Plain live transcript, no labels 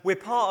We're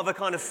part of a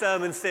kind of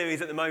sermon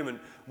series at the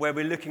moment where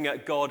we're looking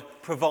at God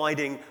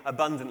providing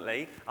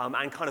abundantly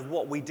and kind of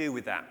what we do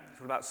with that.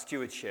 It's all about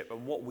stewardship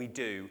and what we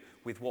do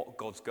with what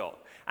God's got.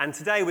 And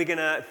today we're going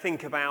to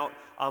think about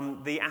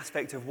the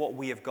aspect of what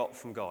we have got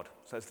from God.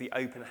 So it's the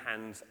open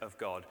hands of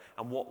God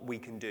and what we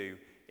can do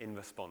in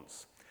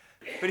response.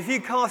 But if you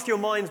cast your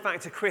minds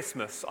back to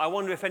Christmas, I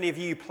wonder if any of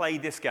you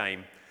played this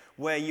game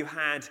where you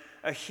had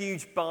a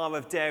huge bar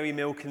of dairy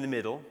milk in the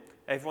middle.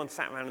 Everyone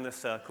sat around in a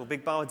circle,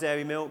 big bar of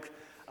dairy milk.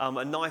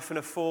 A knife and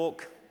a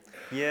fork.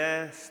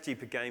 Yeah,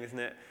 stupid game, isn't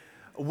it?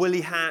 A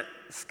woolly hat,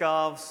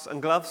 scarves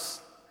and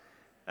gloves.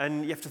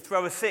 And you have to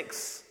throw a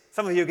six.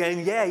 Some of you are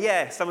going,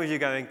 yeah. Some of you are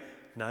going,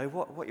 no,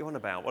 what are you on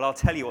about? Well, I'll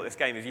tell you what this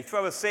game is. You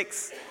throw a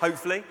six,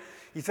 hopefully.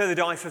 You throw the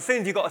dice. As soon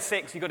as you've got a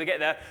six, you've got to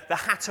get the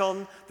hat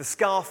on, the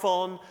scarf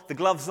on, the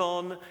gloves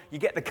on. You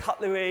get the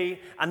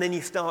cutlery. And then you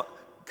start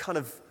kind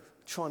of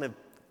trying to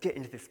get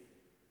into this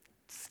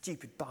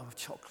stupid bar of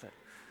chocolate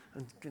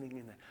and getting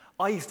in there.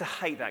 I used to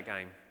hate that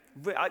game.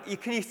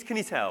 Can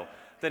you tell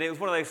that it was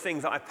one of those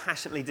things that I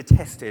passionately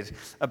detested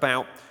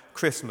about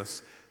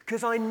Christmas?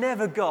 Because I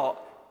never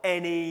got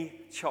any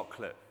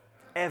chocolate,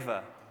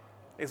 ever.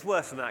 It's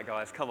worse than that,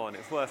 guys. Come on,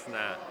 it's worse than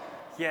that.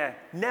 Yeah,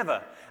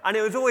 never. And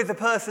it was always the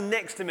person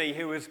next to me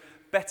who was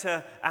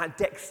better at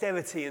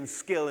dexterity and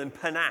skill and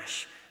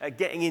panache at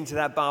getting into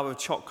that bar of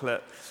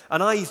chocolate.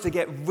 And I used to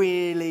get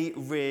really,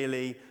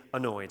 really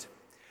annoyed.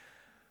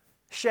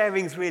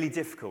 Sharing's really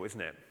difficult,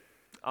 isn't it?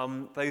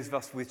 Those of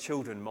us with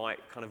children might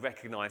kind of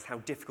recognise how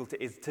difficult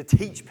it is to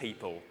teach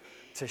people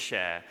to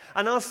share.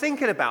 And I was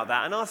thinking about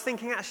that, and I was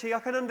thinking, actually, I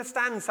can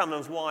understand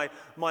sometimes why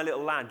my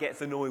little lad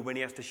gets annoyed when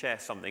he has to share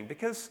something.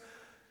 Because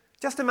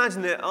just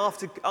imagine that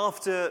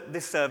after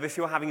this service,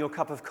 you're having your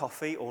cup of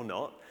coffee or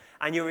not,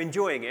 and you're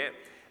enjoying it,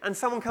 and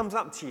someone comes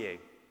up to you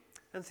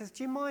and says,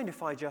 do you mind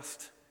if I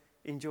just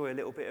enjoy a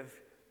little bit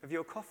of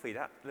your coffee?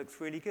 That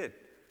looks really good.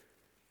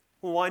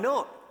 Well, why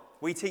not?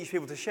 We teach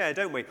people to share,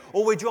 don't we?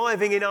 Or we're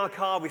driving in our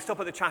car, we stop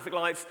at the traffic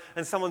lights,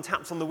 and someone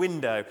taps on the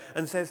window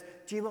and says,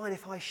 do you mind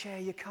if I share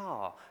your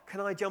car?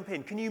 Can I jump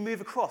in? Can you move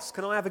across?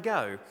 Can I have a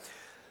go?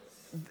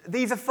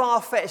 These are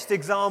far-fetched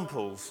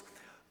examples,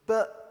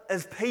 but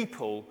as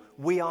people,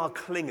 we are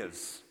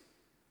clingers.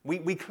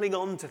 We cling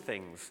on to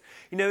things.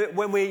 You know,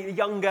 when we're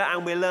younger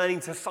and we're learning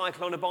to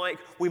cycle on a bike,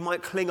 we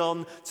might cling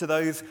on to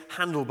those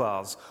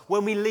handlebars.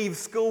 When we leave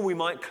school, we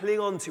might cling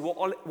on to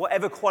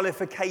whatever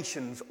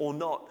qualifications or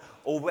not,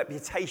 or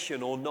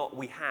reputation or not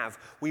we have,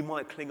 we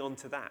might cling on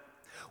to that.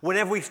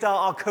 Whenever we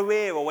start our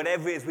career or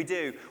whatever it is we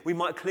do, we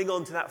might cling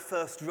on to that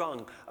first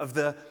rung of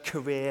the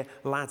career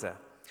ladder.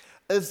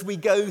 As we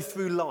go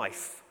through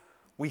life,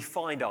 we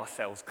find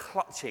ourselves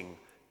clutching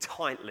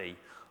tightly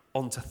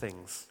onto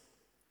things.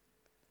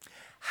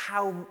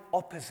 How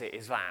opposite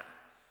is that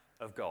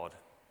of God?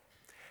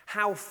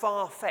 How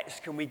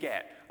far-fetched can we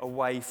get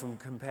away from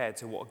compared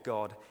to what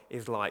God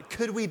is like?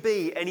 Could we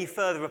be any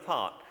further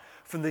apart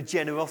from the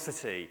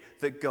generosity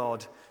that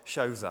God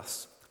shows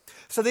us?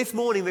 So this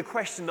morning, the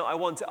question that I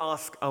want to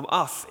ask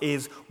us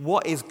is,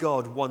 what is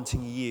God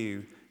wanting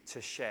you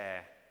to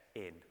share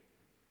in?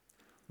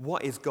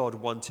 What is God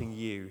wanting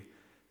you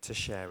to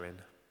share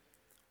in?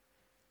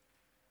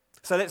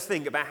 So let's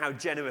think about how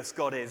generous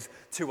God is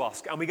to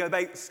us. And we go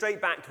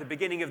straight back to the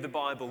beginning of the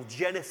Bible,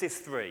 Genesis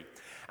 3.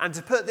 And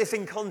to put this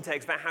in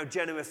context about how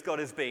generous God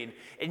has been,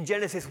 in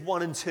Genesis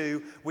 1 and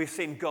 2, we've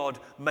seen God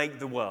make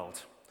the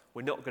world.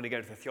 We're not going to go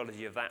into the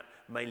theology of that,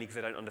 mainly because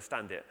I don't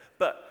understand it.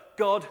 But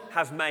God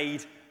has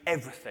made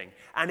everything.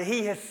 And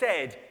he has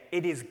said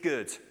it is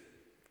good.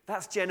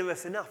 That's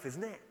generous enough,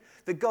 isn't it?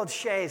 That God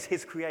shares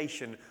his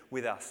creation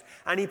with us.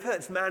 And he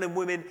puts man and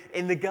women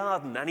in the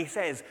garden. And he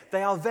says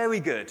they are very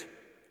good.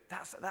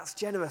 That's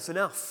generous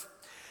enough.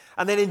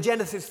 And then in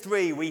Genesis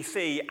 3, we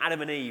see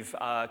Adam and Eve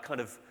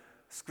kind of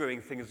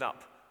screwing things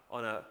up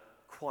on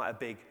quite a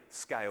big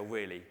scale,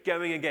 really.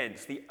 Going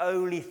against the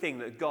only thing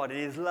that God in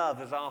his love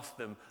has asked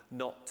them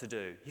not to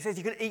do. He says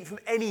you can eat from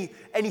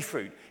any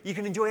fruit. You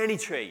can enjoy any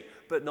tree,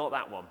 but not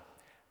that one.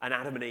 And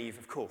Adam and Eve,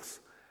 of course,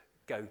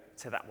 go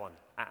to that one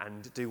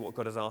and do what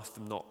God has asked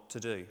them not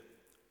to do.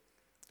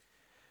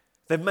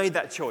 They've made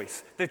that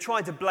choice. They've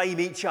tried to blame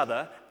each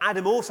other.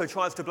 Adam also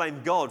tries to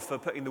blame God for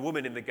putting the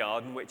woman in the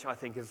garden, which I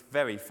think is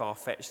very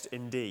far-fetched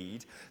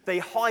indeed. They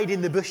hide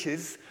in the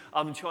bushes,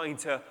 trying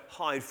to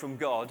hide from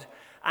God.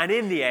 And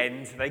in the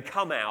end, they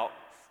come out,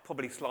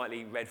 probably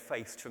slightly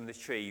red-faced from the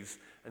trees,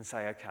 and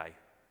say, okay,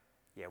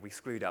 yeah, we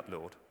screwed up,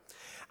 Lord.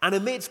 And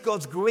amidst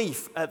God's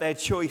grief at their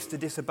choice to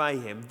disobey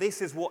him,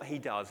 this is what he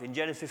does in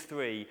Genesis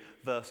 3,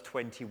 verse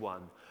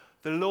 21.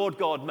 The Lord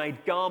God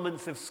made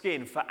garments of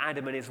skin for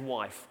Adam and his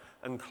wife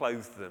and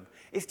clothed them.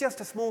 It's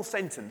just a small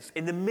sentence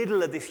in the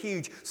middle of this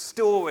huge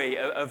story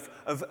of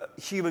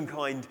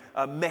humankind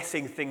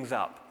messing things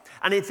up.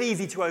 And it's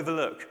easy to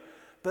overlook.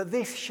 But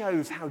this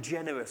shows how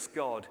generous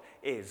God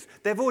is.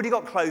 They've already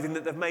got clothing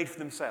that they've made for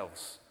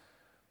themselves.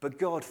 But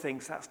God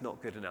thinks that's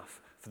not good enough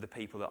for the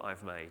people that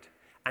I've made.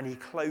 And he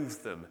clothes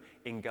them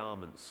in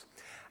garments.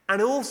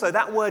 And also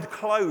that word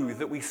clothed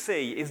that we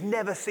see is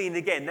never seen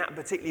again, that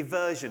particular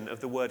version of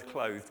the word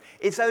clothed.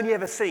 It's only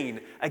ever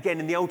seen again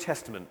in the Old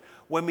Testament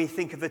when we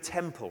think of the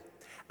temple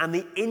and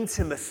the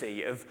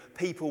intimacy of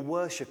people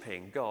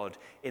worshipping God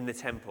in the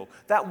temple.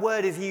 That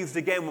word is used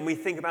again when we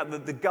think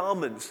about the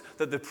garments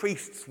that the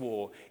priests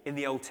wore in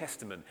the Old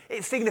Testament.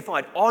 It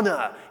signified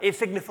honor, it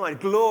signified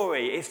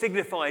glory, it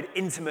signified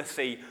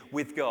intimacy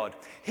with God.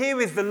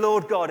 Here is the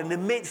Lord God in the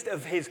midst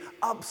of his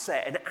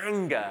upset and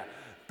anger,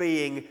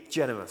 being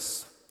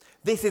generous.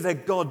 This is a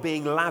God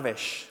being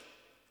lavish.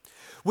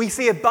 We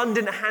see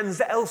abundant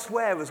hands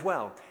elsewhere as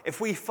well.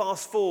 If we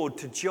fast forward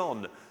to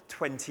John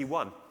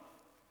 21.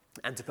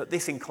 And to put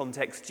this in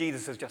context,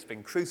 Jesus has just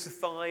been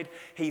crucified.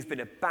 He's been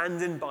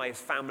abandoned by his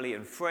family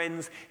and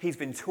friends. He's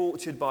been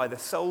tortured by the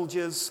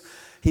soldiers.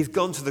 He's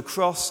gone to the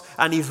cross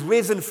and he's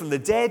risen from the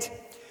dead.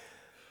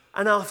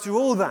 And after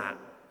all that,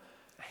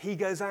 he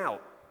goes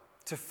out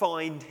to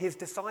find his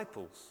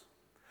disciples.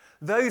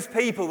 Those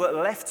people that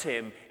left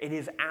him in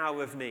his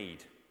hour of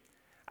need.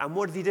 And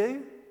what does he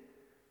do?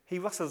 He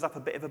rustles up a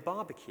bit of a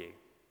barbecue.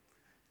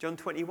 John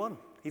 21,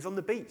 he's on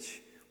the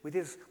beach with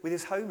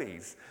his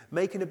homies,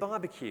 making a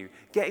barbecue,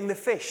 getting the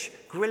fish,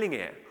 grilling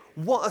it.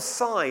 What a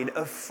sign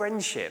of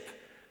friendship.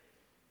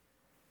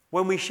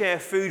 When we share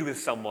food with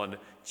someone,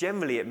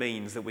 generally it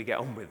means that we get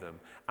on with them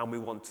and we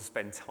want to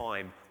spend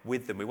time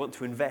with them. We want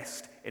to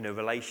invest in a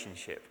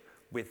relationship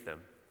with them.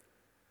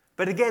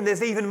 But again,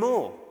 there's even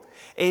more.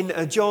 In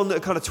John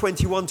kind of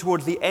 21,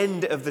 towards the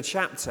end of the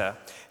chapter,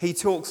 he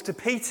talks to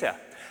Peter.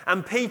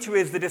 And Peter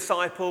is the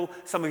disciple,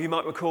 some of you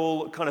might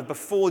recall, kind of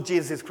before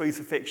Jesus'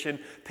 crucifixion.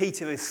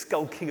 Peter is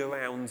skulking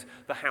around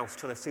the house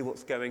trying to see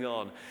what's going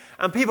on.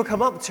 And people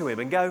come up to him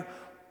and go,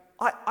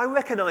 I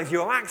recognise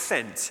your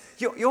accent.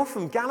 You're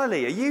from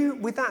Galilee. Are you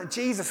with that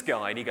Jesus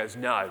guy? And he goes,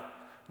 no,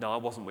 I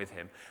wasn't with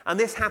him. And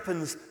this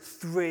happens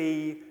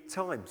 3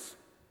 times.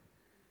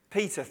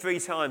 Peter 3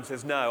 times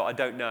says, no, I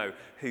don't know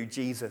who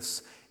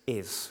Jesus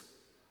is.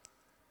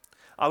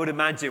 I would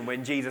imagine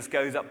when Jesus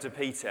goes up to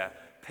Peter,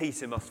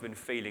 Peter must have been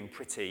feeling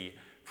pretty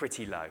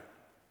low.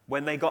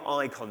 When they got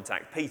eye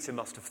contact, Peter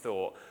must have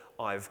thought,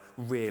 I've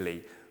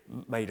really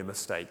made a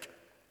mistake.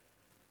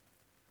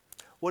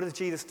 What does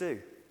Jesus do?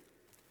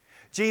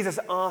 Jesus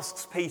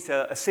asks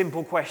Peter a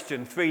simple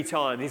question 3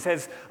 times. He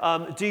says,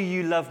 do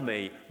you love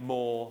me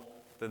more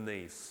than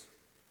these?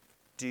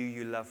 Do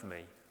you love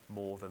me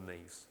more than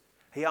these?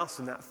 He asked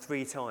him that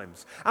 3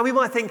 times. And we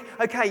might think,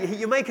 okay,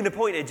 you're making a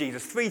point here,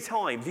 Jesus, 3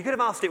 times. You could have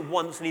asked it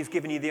once and he's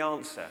given you the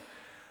answer.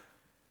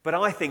 But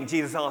I think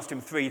Jesus asked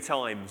him 3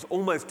 times,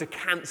 almost to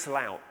cancel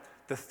out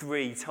the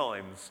 3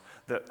 times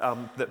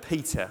that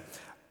Peter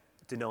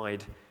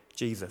denied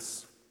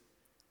Jesus.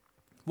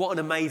 What an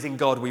amazing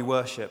God we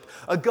worship.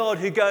 A God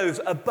who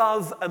goes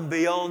above and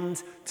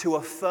beyond to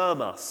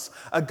affirm us.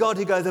 A God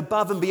who goes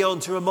above and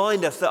beyond to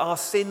remind us that our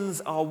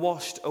sins are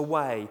washed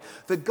away.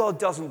 That God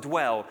doesn't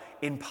dwell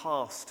in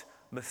past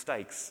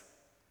mistakes.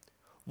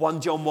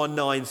 1 John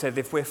 1:9 says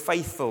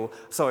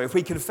if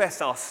we confess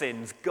our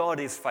sins, God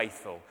is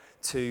faithful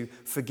to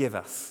forgive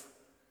us.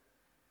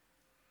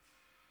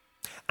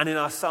 And in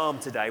our psalm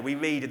today, we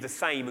read of the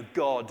same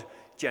God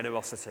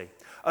generosity.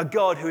 A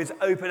God who is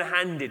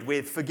open-handed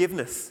with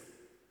forgiveness.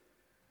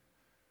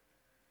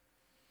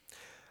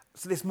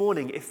 So this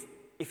morning,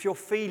 if you're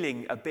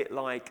feeling a bit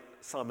like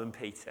Simon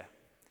Peter,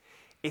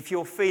 if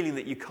you're feeling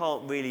that you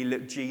can't really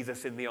look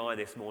Jesus in the eye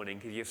this morning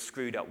because you've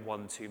screwed up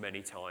one too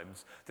many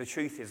times, the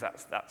truth is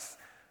that's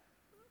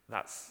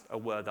a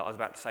word that I was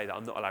about to say that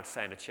I'm not allowed to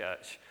say in a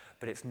church,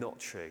 but it's not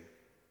true.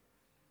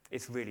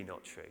 It's really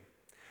not true.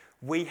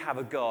 We have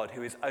a God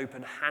who is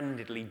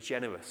open-handedly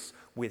generous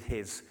with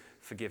his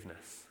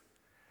forgiveness.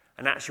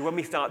 And actually, when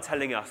we start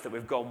telling us that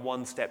we've gone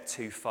one step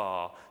too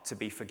far to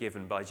be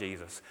forgiven by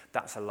Jesus,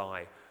 that's a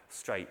lie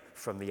straight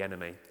from the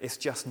enemy. It's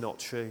just not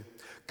true.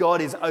 God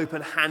is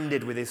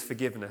open-handed with his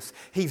forgiveness.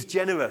 He's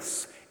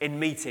generous in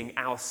meeting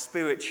our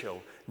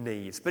spiritual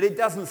needs. But it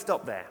doesn't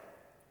stop there.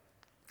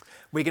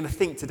 We're going to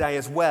think today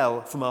as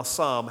well from our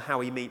psalm how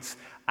he meets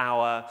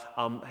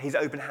he's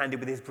open-handed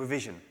with his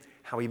provision,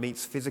 how he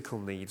meets physical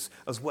needs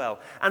as well.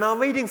 And our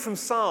reading from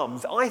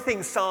Psalms, I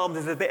think Psalms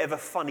is a bit of a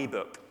funny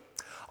book.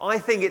 I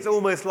think it's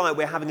almost like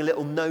we're having a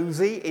little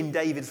nosy in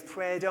David's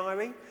prayer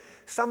diary.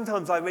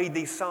 Sometimes I read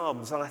these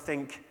Psalms and I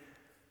think,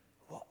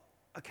 well,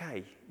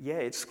 okay, yeah,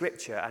 it's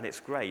scripture and it's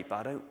great, but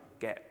I don't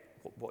get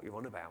what you're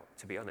on about,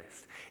 to be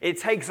honest. It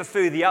takes us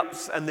through the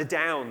ups and the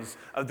downs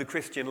of the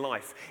Christian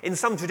life. In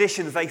some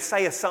traditions, they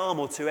say a psalm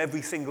or two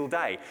every single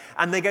day,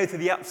 and they go through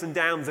the ups and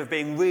downs of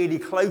being really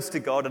close to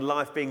God and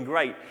life being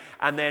great,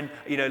 and then,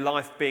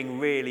 life being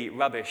really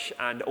rubbish,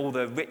 and all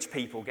the rich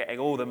people getting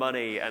all the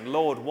money, and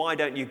Lord, why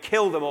don't you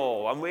kill them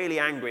all? I'm really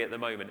angry at the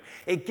moment.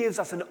 It gives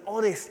us an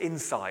honest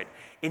insight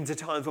into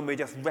times when we're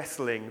just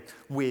wrestling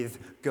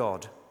with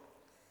God.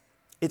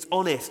 It's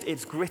honest,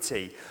 it's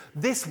gritty.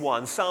 This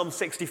one, Psalm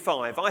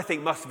 65, I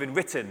think must have been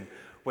written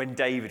when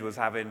David was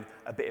having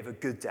a bit of a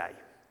good day.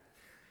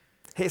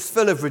 It's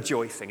full of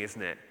rejoicing,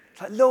 isn't it?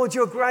 It's like, Lord,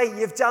 you're great.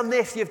 You've done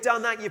this, you've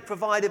done that, you've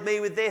provided me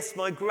with this.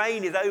 My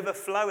grain is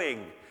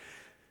overflowing.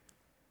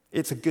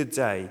 It's a good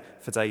day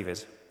for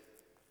David.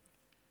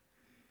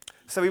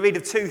 So we read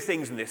of two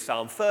things in this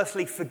psalm.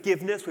 Firstly,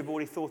 forgiveness. We've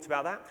already thought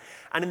about that.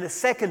 And in the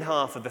second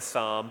half of the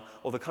psalm,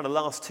 or the kind of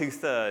last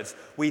two-thirds,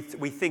 we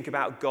think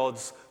about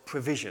God's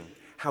provision,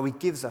 how he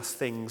gives us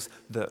things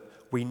that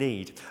we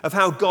need, of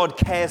how God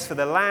cares for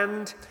the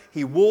land,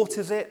 he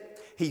waters it,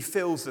 he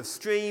fills the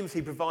streams,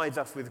 he provides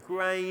us with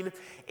grain.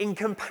 In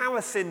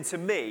comparison to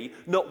me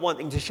not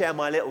wanting to share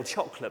my little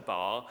chocolate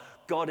bar,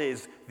 God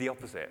is the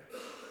opposite.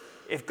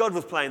 If God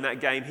was playing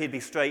that game, he'd be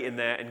straight in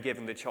there and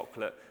giving the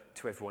chocolate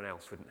to everyone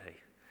else, wouldn't he?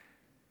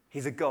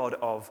 He's a God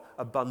of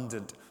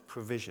abundant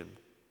provision.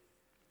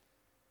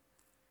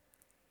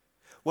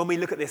 When we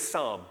look at this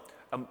psalm,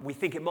 we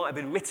think it might have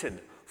been written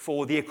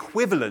for the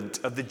equivalent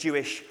of the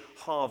Jewish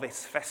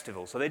harvest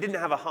festival. So they didn't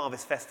have a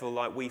harvest festival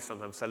like we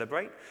sometimes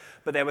celebrate,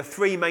 but there were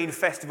three main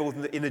festivals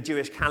in the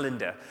Jewish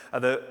calendar: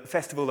 the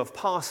festival of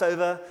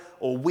Passover,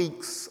 or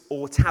Weeks,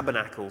 or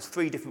Tabernacles,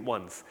 three different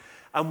ones.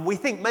 And we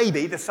think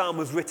maybe the psalm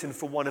was written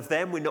for one of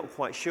them. We're not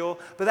quite sure,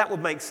 but that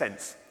would make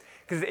sense,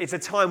 because it's a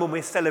time when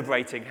we're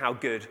celebrating how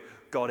good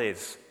God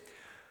is.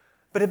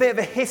 But a bit of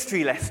a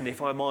history lesson,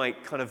 if I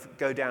might kind of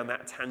go down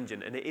that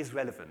tangent, and it is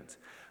relevant,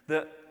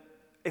 that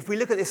if we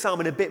look at this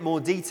psalm in a bit more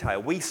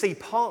detail, we see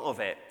part of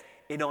it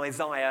in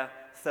Isaiah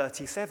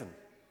 37.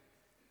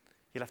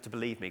 You'll have to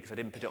believe me because I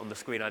didn't put it on the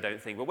screen, I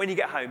don't think. But when you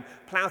get home,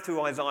 plough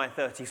through Isaiah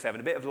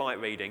 37, a bit of light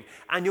reading,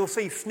 and you'll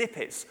see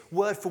snippets,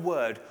 word for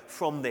word,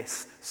 from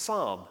this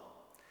psalm.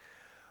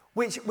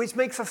 Which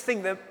makes us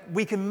think that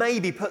we can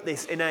maybe put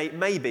this in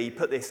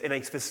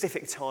a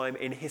specific time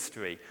in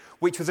history,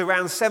 which was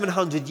around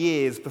 700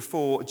 years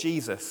before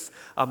Jesus,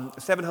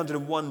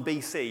 701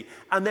 BC.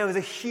 And there was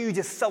a huge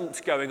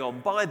assault going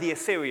on by the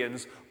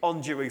Assyrians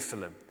on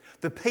Jerusalem.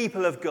 The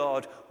people of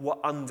God were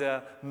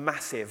under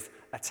massive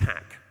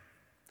attack.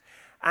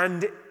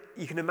 And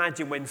you can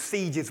imagine when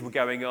sieges were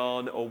going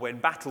on or when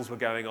battles were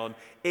going on,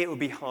 it would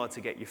be hard to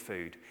get your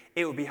food.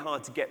 It would be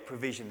hard to get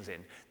provisions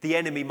in. The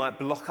enemy might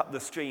block up the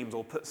streams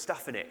or put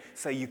stuff in it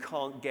so you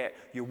can't get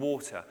your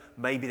water.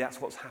 Maybe that's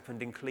what's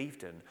happened in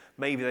Clevedon.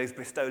 Maybe those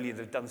Bristolians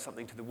have done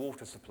something to the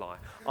water supply.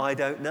 I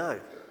don't know.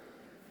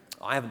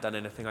 I haven't done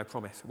anything, I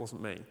promise. It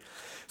wasn't me.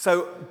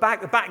 So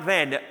back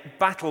then,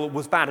 battle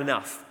was bad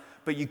enough,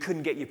 but you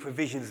couldn't get your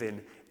provisions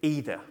in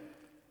either.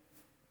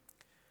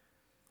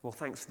 Well,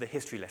 thanks for the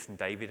history lesson,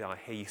 David. I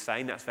hear you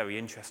saying that's very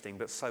interesting,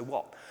 but so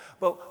what?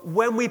 Well,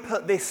 when we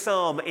put this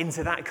psalm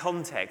into that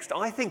context,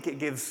 I think it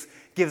gives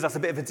us a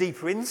bit of a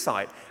deeper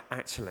insight,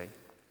 actually.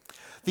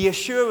 The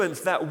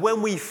assurance that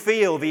when we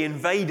feel the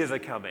invaders are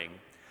coming,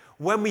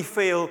 when we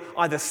feel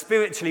either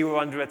spiritually we're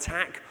under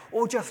attack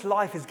or just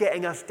life is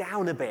getting us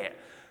down a bit,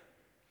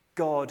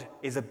 God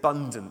is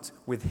abundant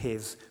with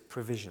his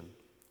provision.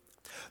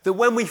 That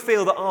when we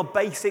feel that our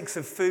basics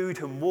of food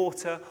and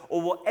water,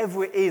 or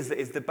whatever it is that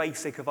is the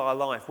basic of our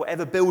life,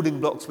 whatever building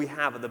blocks we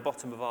have at the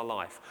bottom of our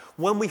life,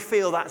 when we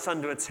feel that's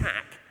under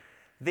attack,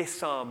 this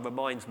psalm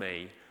reminds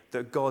me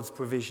that God's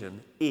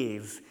provision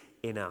is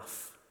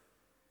enough.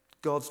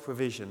 God's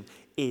provision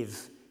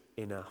is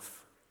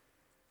enough.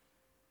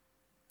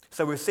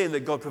 So we're seeing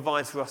that God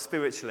provides for us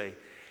spiritually.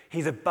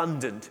 He's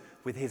abundant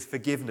with his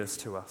forgiveness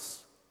to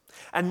us.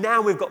 And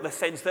now we've got the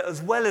sense that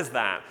as well as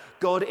that,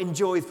 God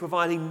enjoys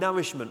providing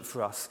nourishment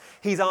for us.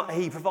 He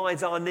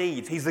provides our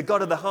needs. He's the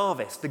God of the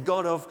harvest, the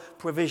God of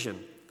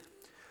provision.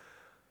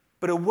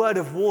 But a word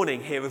of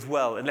warning here as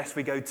well, unless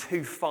we go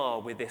too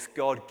far with this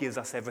God gives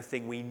us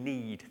everything we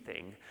need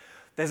thing.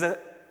 There's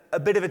a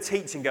bit of a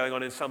teaching going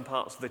on in some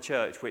parts of the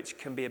church which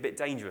can be a bit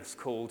dangerous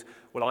called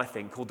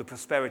the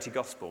prosperity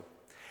gospel.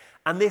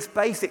 And this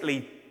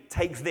basically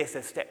takes this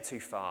a step too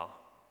far,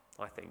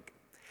 I think.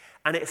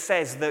 And it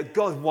says that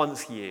God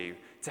wants you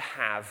to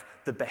have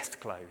the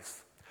best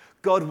clothes.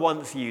 God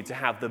wants you to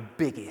have the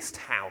biggest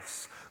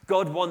house.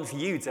 God wants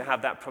you to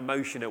have that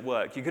promotion at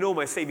work. You can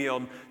almost see me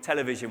on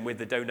television with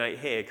the donate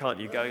here, can't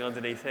you, going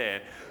underneath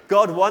here.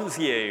 God wants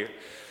you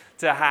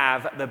to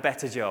have the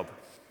better job.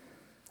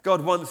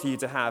 God wants you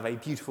to have a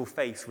beautiful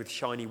face with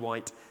shiny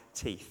white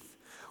teeth.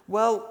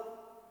 Well,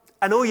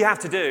 and all you have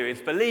to do is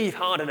believe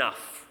hard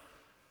enough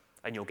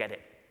and you'll get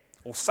it.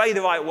 Or say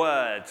the right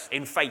words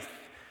in faith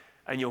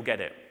and you'll get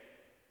it.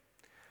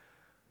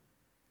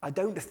 I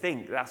don't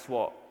think that's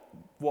what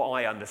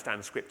I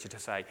understand Scripture to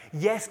say.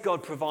 Yes,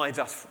 God provides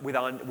us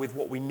with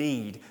what we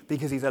need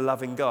because he's a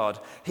loving God.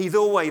 He's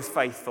always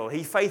faithful.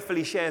 He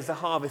faithfully shares the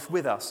harvest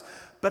with us.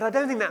 But I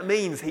don't think that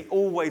means he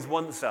always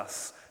wants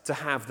us to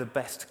have the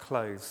best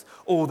clothes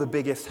or the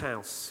biggest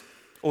house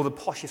or the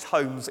poshest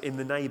homes in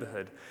the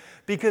neighbourhood,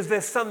 because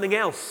there's something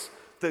else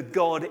that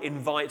God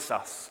invites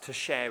us to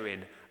share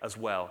in as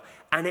well.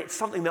 And it's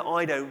something that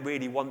I don't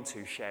really want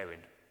to share in.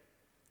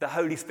 The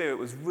Holy Spirit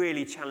was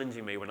really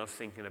challenging me when I was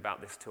thinking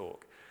about this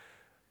talk.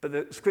 But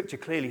the Scripture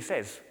clearly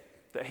says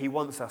that he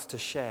wants us to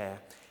share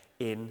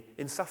in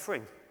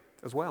suffering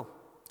as well.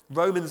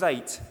 Romans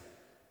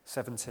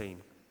 8:17.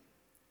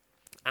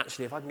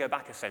 Actually, if I can go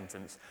back a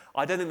sentence,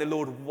 I don't think the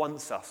Lord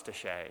wants us to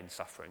share in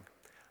suffering.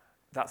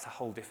 That's a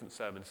whole different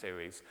sermon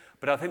series.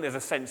 But I think there's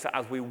a sense that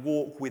as we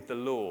walk with the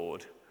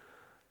Lord,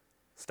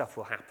 stuff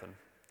will happen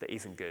that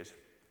isn't good.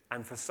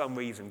 And for some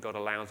reason, God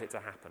allows it to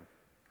happen.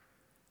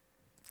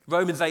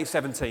 Romans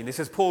 8:17, this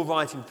is Paul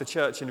writing to the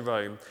church in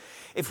Rome.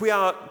 If we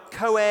are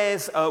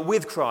co-heirs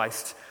with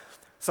Christ,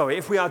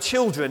 if we are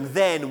children,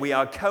 then we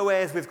are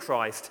co-heirs with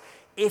Christ,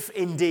 if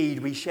indeed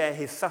we share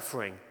his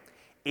suffering,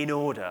 in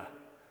order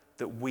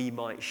that we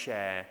might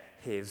share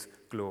his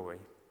glory.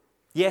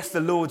 Yes,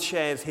 the Lord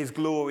shares his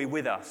glory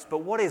with us, but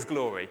what is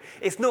glory?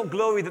 It's not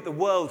glory that the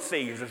world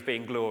sees as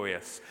being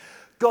glorious.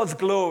 God's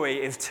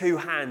glory is two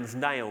hands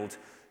nailed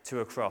to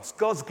a cross.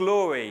 God's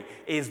glory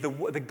is the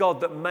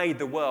God that made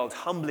the world,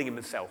 humbling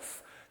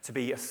himself to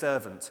be a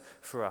servant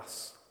for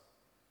us.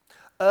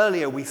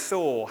 Earlier we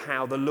saw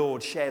how the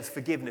Lord shares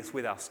forgiveness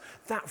with us.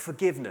 That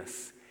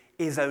forgiveness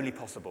is only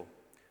possible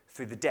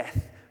through the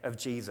death of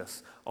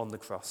Jesus on the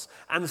cross.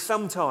 And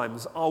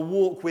sometimes our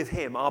walk with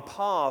him, our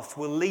path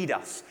will lead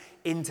us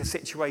into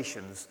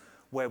situations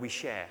where we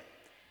share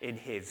in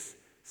his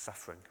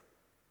suffering.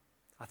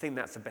 I think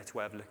that's a better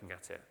way of looking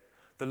at it.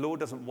 The Lord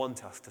doesn't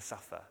want us to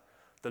suffer.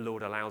 The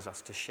Lord allows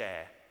us to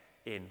share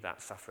in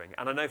that suffering.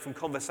 And I know from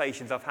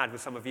conversations I've had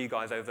with some of you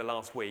guys over the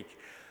last week,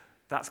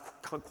 that's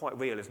quite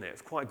real, isn't it?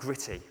 It's quite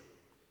gritty.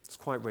 It's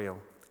quite real.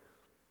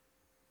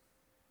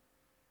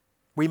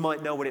 We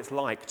might know what it's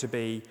like to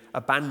be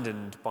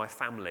abandoned by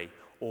family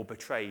or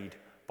betrayed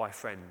by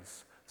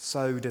friends.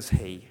 So does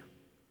he.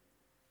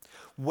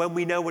 When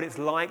we know what it's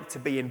like to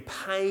be in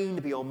pain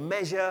beyond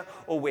measure,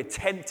 or we're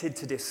tempted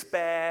to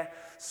despair,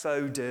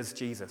 so does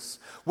Jesus.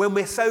 When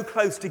we're so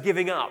close to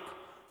giving up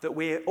that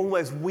we're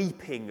almost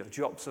weeping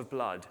drops of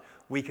blood,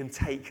 we can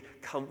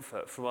take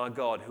comfort from our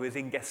God who is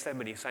in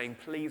Gethsemane saying,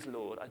 please,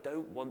 Lord, I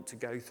don't want to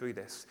go through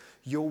this.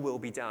 Your will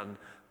be done,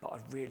 but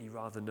I'd really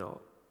rather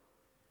not.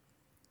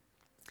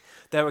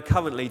 There are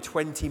currently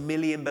 20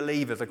 million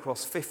believers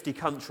across 50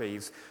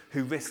 countries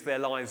who risk their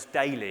lives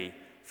daily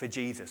for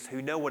Jesus,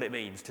 who know what it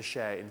means to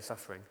share in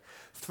suffering.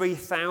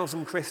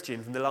 3,000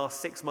 Christians in the last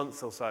 6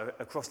 months or so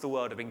across the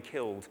world have been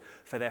killed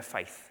for their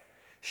faith,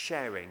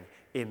 sharing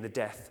in the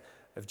death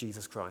of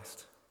Jesus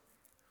Christ.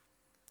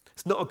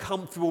 It's not a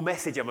comfortable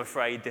message, I'm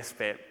afraid, this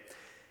bit.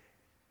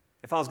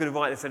 If I was going to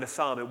write this in a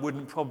psalm, it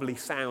wouldn't probably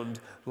sound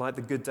like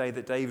the good day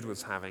that David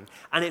was having.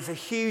 And it's a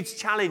huge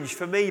challenge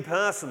for me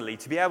personally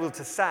to be able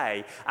to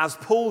say, as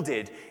Paul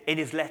did in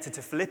his letter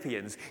to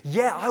Philippians,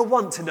 yeah, I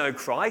want to know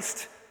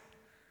Christ.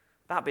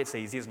 That bit's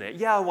easy, isn't it?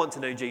 Yeah, I want to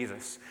know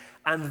Jesus.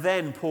 And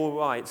then Paul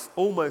writes,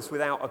 almost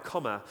without a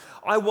comma,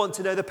 I want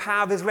to know the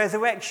power of his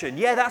resurrection.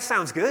 Yeah, that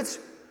sounds good.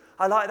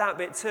 I like that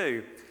bit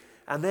too.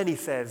 And then he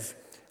says,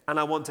 and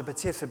I want to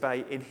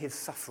participate in his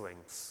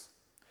sufferings.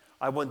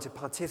 I want to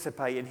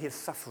participate in his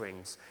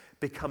sufferings,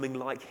 becoming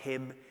like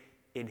him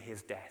in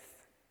his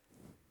death.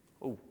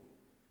 Oh,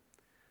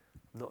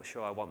 I'm not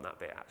sure I want that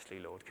bit actually,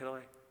 Lord. Can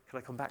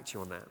I come back to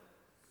you on that?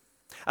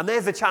 And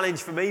there's a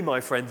challenge for me, my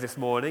friends, this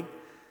morning.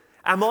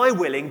 Am I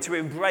willing to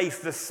embrace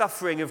the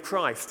suffering of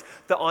Christ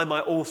that I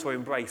might also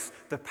embrace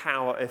the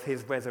power of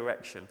his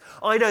resurrection?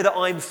 I know that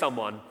I'm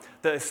someone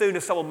that as soon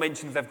as someone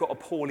mentions they've got a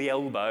poorly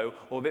elbow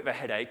or a bit of a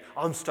headache,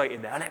 I'm straight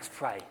in there. Let's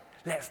pray.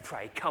 Let's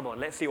pray. Come on,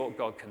 let's see what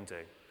God can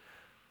do.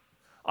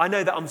 I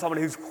know that I'm someone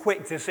who's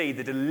quick to see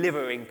the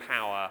delivering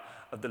power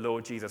of the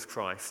Lord Jesus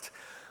Christ.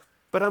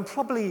 But I'm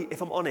probably,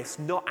 if I'm honest,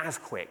 not as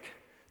quick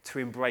to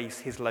embrace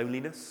his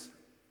loneliness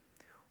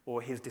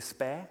or his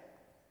despair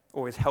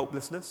or his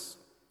helplessness.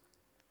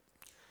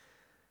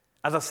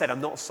 As I said, I'm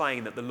not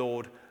saying that the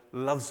Lord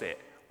loves it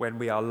when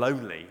we are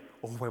lonely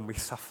or when we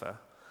suffer.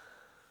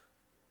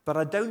 But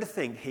I don't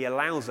think he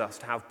allows us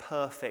to have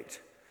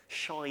perfect,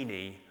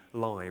 shiny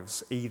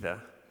lives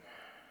either.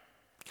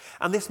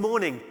 And this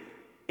morning,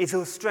 it's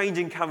a strange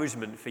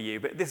encouragement for you.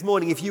 But this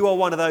morning, if you are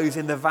one of those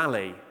in the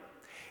valley,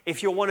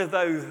 if you're one of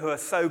those who are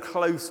so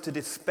close to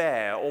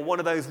despair or one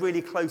of those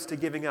really close to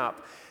giving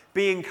up,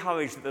 be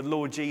encouraged that the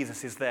Lord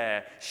Jesus is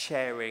there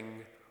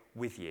sharing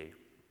with you.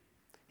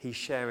 He's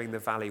sharing the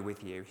valley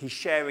with you. He's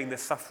sharing the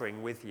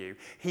suffering with you.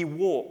 He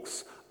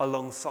walks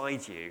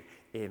alongside you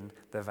in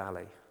the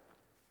valley.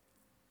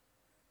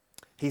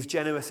 He's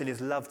generous in his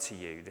love to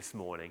you this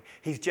morning.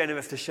 He's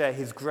generous to share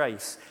his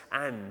grace,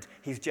 and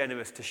he's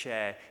generous to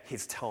share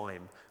his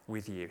time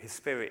with you. His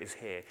Spirit is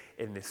here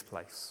in this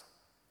place.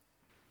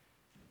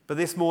 But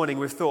this morning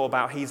we've thought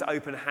about he's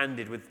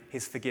open-handed with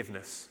his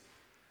forgiveness.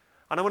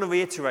 And I want to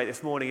reiterate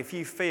this morning, if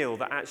you feel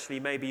that actually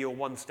maybe you're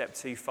one step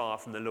too far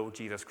from the Lord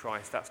Jesus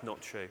Christ, that's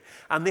not true.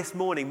 And this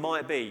morning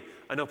might be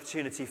an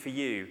opportunity for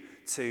you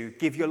to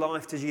give your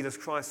life to Jesus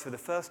Christ for the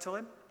first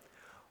time,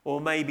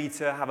 or maybe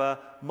to have a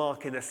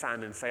mark in the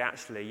sand and say,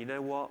 actually, you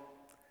know what?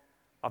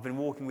 I've been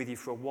walking with you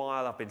for a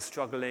while, I've been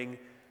struggling.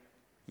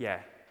 Yeah,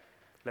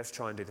 let's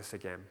try and do this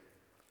again.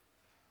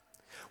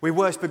 We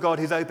worship a God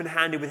who's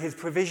open-handed with his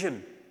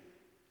provision.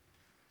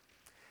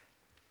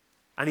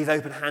 And he's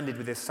open-handed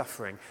with his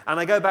suffering. And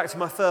I go back to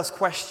my first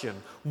question.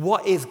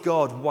 What is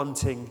God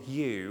wanting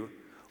you?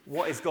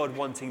 what is God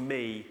wanting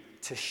me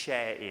to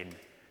share in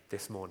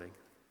this morning?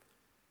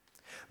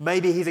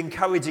 Maybe he's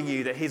encouraging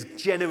you that his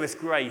generous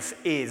grace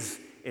is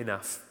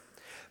enough.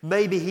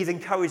 Maybe he's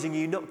encouraging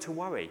you not to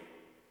worry.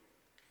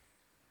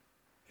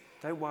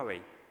 Don't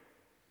worry.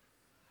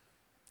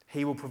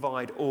 He will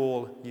provide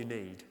all you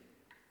need.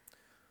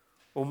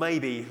 Or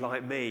maybe,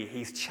 like me,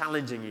 he's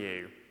challenging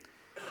you.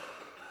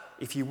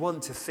 If you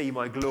want to see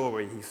my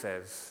glory, he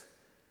says,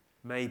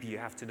 maybe you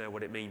have to know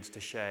what it means to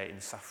share in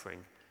suffering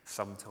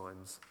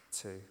sometimes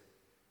too.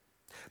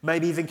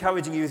 Maybe he's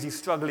encouraging you as you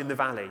struggle in the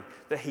valley,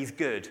 that he's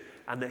good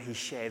and that he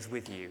shares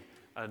with you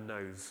and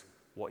knows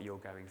what you're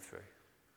going through.